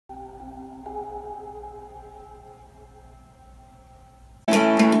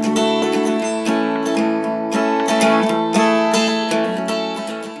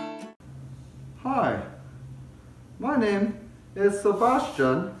is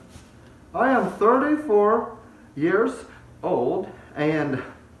Sebastian. I am 34 years old and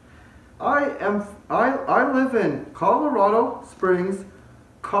I live in Colorado Springs,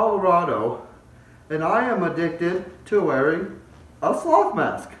 Colorado, and I am addicted to wearing a sloth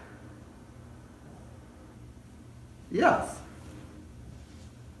mask. Yes.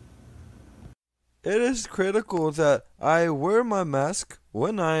 It is critical that I wear my mask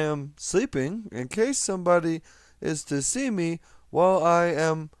when I am sleeping in case somebody is to see me while I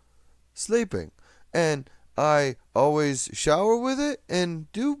am sleeping. And I always shower with it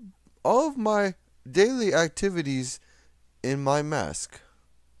and do all of my daily activities in my mask.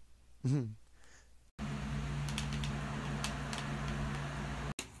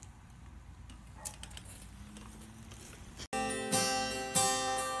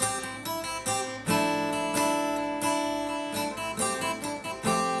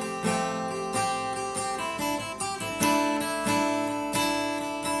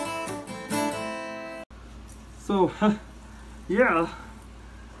 So, yeah,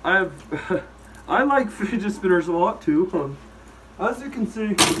 I like fidget spinners a lot too. As you can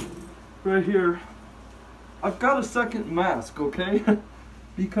see right here, I've got a second mask, okay?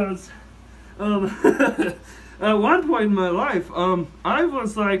 Because at one point in my life, I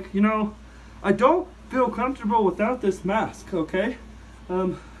was like, you know, I don't feel comfortable without this mask, okay?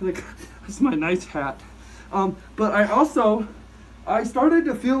 Like, that's my nice hat. But I started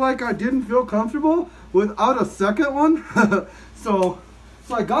to feel like I didn't feel comfortable without a second one. so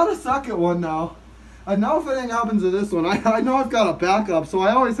I got a second one now. And now if anything happens to this one, I know I've got a backup, so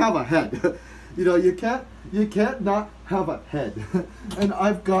I always have a head. You know, you can't not have a head. And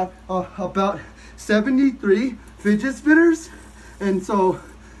I've got about 73 fidget spinners. And so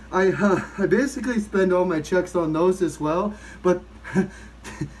I basically spend all my checks on those as well. But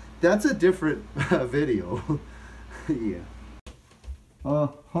that's a different video. Yeah.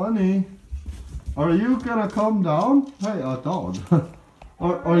 Honey, are you gonna come down? Hey, dog.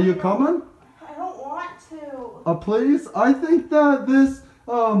 Are you coming? I don't want to. Please? I think that this,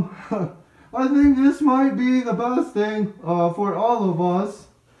 I think this might be the best thing, for all of us.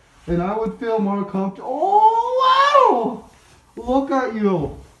 And I would feel more comfortable. Oh, wow! Look at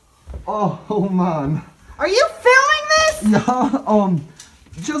you. Oh, man. Are you filming this? Yeah,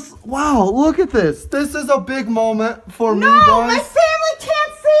 just, wow, look at this. This is a big moment for me, No, guys. my family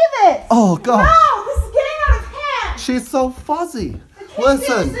can't see this. Oh, gosh. No, this is getting out of hand. She's so fuzzy. I can't see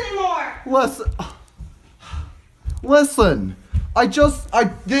this anymore. Listen.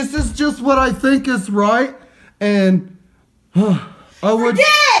 This is just what I think is right, and I would.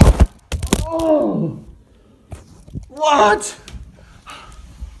 Forget! Oh. What?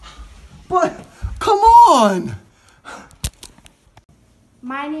 But, come on.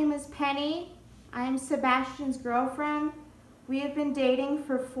 My name is Penny. I am Sebastian's girlfriend. We have been dating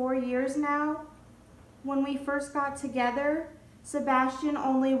for 4 years now. When we first got together, Sebastian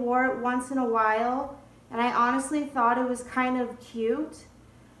only wore it once in a while, and I honestly thought it was kind of cute.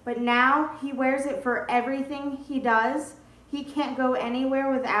 But now he wears it for everything he does. He can't go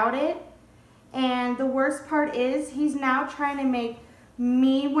anywhere without it. And the worst part is he's now trying to make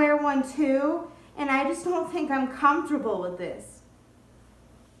me wear one too, and I just don't think I'm comfortable with this.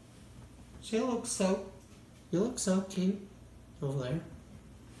 You look so cute over there.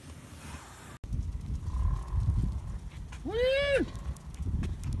 Woo!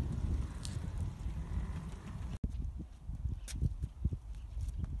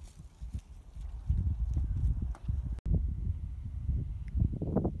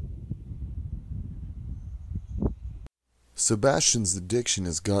 Sebastian's addiction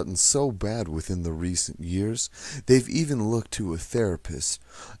has gotten so bad within the recent years, they've even looked to a therapist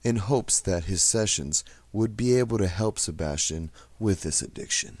in hopes that his sessions would be able to help Sebastian with this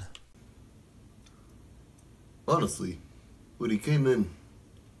addiction. Honestly, when he came in,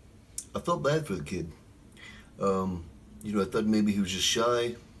 I felt bad for the kid. You know, I thought maybe he was just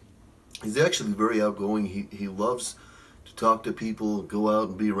shy. He's actually very outgoing. He loves to talk to people, go out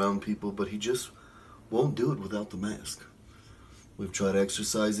and be around people, but he just won't do it without the mask. We've tried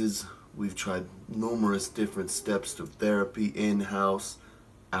exercises. We've tried numerous different steps to therapy, in-house,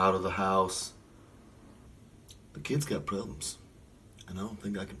 out of the house. The kid's got problems, and I don't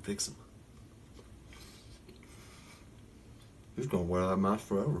think I can fix them. He's gonna wear that mask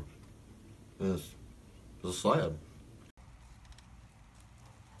forever. It's sad.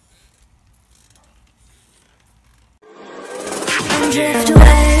 I'm drifting.